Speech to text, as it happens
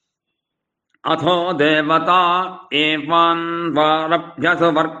अथो देवता एवान्वारभ्यसु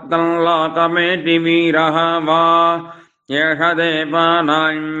वर्गं लोकमेति वीरः वा एष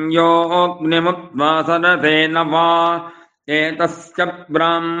देवानां योऽग्निमुद्वासरथेन वा एतस्य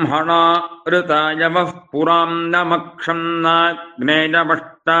ब्राह्मणा ऋतायवः पुरां नमक्षं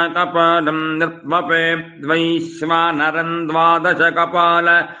नाग्नेयवष्टकपालं निर्वपेद्वैश्वानरं 12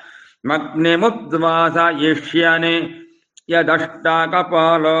 कपालमग्निमुद्वासयिष्यने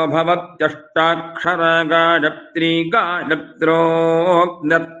यदष्टाकपालो भवत्यष्टाक्षरगायत्री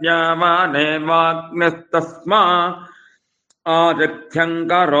गायत्रोऽग्निर्यावानेवाग्निस्तस्मा आदित्यं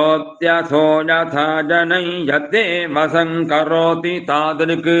करोत्यसो यथा जनै यदेव संकरोति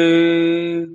तादृक्।